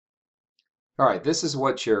All right, this is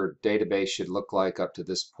what your database should look like up to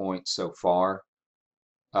this point so far.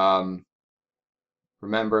 Um,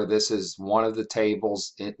 Remember, this is one of the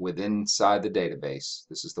tables inside the database.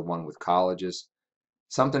 This is the one with colleges.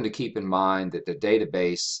 Something to keep in mind that the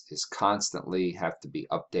database is constantly have to be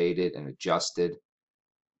updated and adjusted.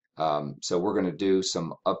 So we're going to do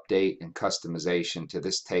some update and customization to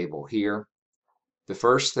this table here. The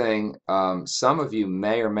first thing, some of you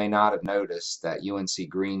may or may not have noticed that UNC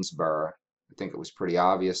Greensboro, I think it was pretty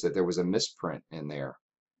obvious that there was a misprint in there.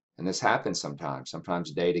 And this happens sometimes.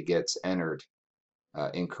 Sometimes data gets entered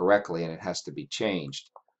incorrectly and it has to be changed.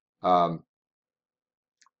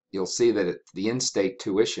 You'll see that the in-state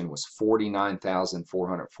tuition was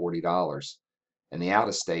 $49,440 and the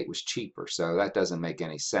out-of-state was cheaper. So that doesn't make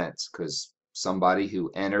any sense because somebody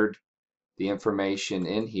who entered the information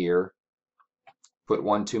in here put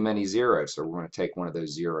one too many zeros. So we're going to take one of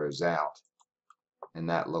those zeros out and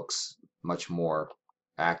that looks much more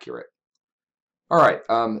accurate. All right,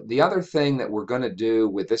 the other thing that we're going to do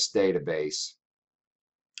with this database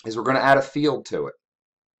is we're going to add a field to it.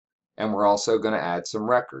 And we're also going to add some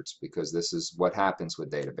records because this is what happens with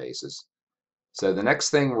databases. So the next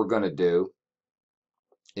thing we're going to do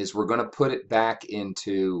is we're going to put it back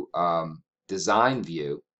into design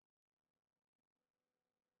view.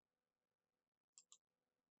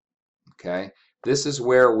 Okay, this is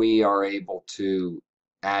where we are able to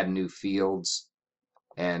add new fields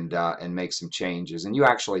and make some changes. And you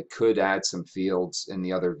actually could add some fields in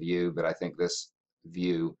the other view, but I think this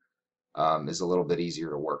view is a little bit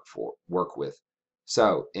easier to work with.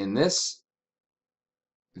 So in this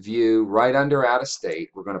view, right under out of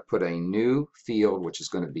state, we're going to put a new field, which is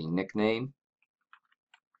going to be nickname.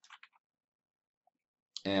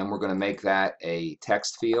 And we're going to make that a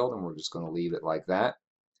text field, and we're just going to leave it like that.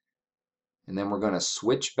 And then we're going to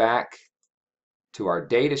switch back to our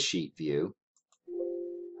data sheet view.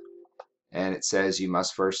 And it says you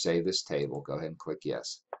must first save this table. Go ahead and click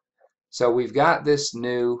yes. So we've got this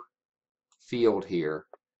new field here,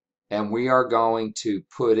 and we are going to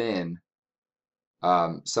put in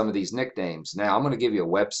some of these nicknames. Now I'm going to give you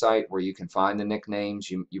a website where you can find the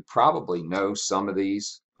nicknames. You probably know some of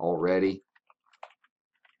these already.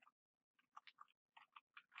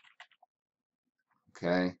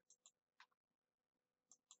 Okay.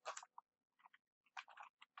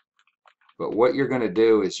 But what you're going to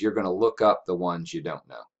do is you're going to look up the ones you don't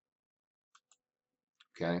know.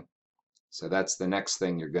 Okay. So that's the next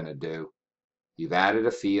thing you're going to do. You've added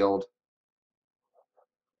a field.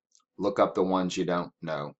 Look up the ones you don't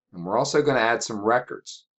know. And we're also going to add some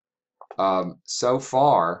records. So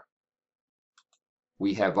far,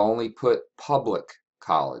 we have only put public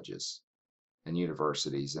colleges and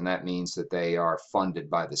universities, and that means that they are funded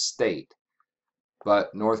by the state.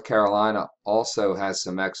 But North Carolina also has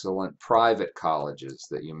some excellent private colleges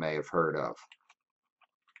that you may have heard of,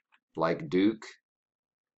 like Duke,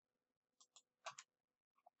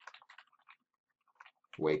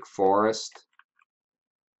 Wake Forest,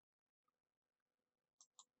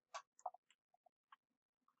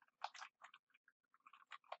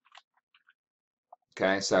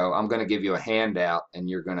 okay, so I'm going to give you a handout and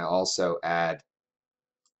you're going to also add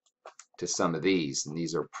to some of these, and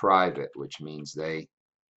these are private, which means they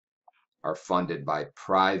are funded by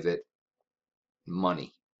private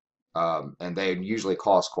money, and they usually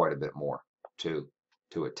cost quite a bit more to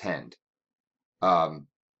attend. But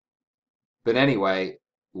anyway,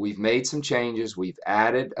 we've made some changes. We've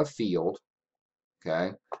added a field,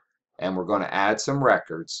 okay, and we're going to add some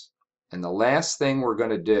records. And the last thing we're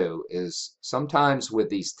going to do is sometimes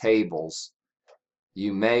with these tables,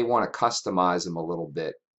 you may want to customize them a little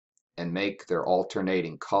bit and make their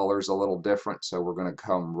alternating colors a little different. So we're going to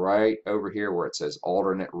come right over here where it says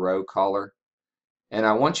alternate row color. And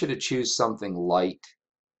I want you to choose something light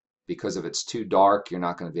because if it's too dark, you're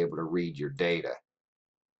not going to be able to read your data.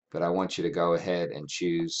 But I want you to go ahead and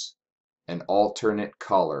choose an alternate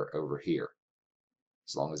color over here,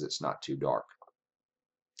 as long as it's not too dark.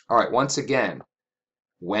 All right, once again,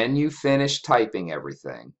 when you finish typing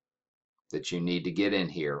everything that you need to get in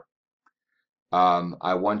here,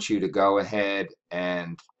 I want you to go ahead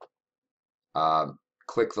and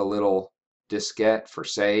click the little diskette for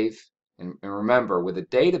save. And remember, with a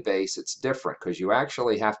database, it's different because you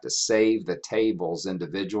actually have to save the tables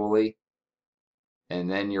individually, and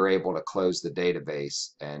then you're able to close the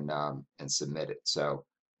database and submit it. So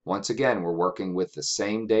once again, we're working with the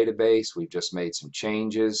same database. We've just made some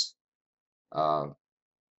changes. And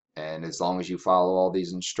as long as you follow all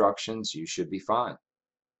these instructions, you should be fine.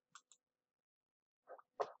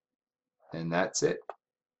 And that's it.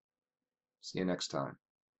 See you next time.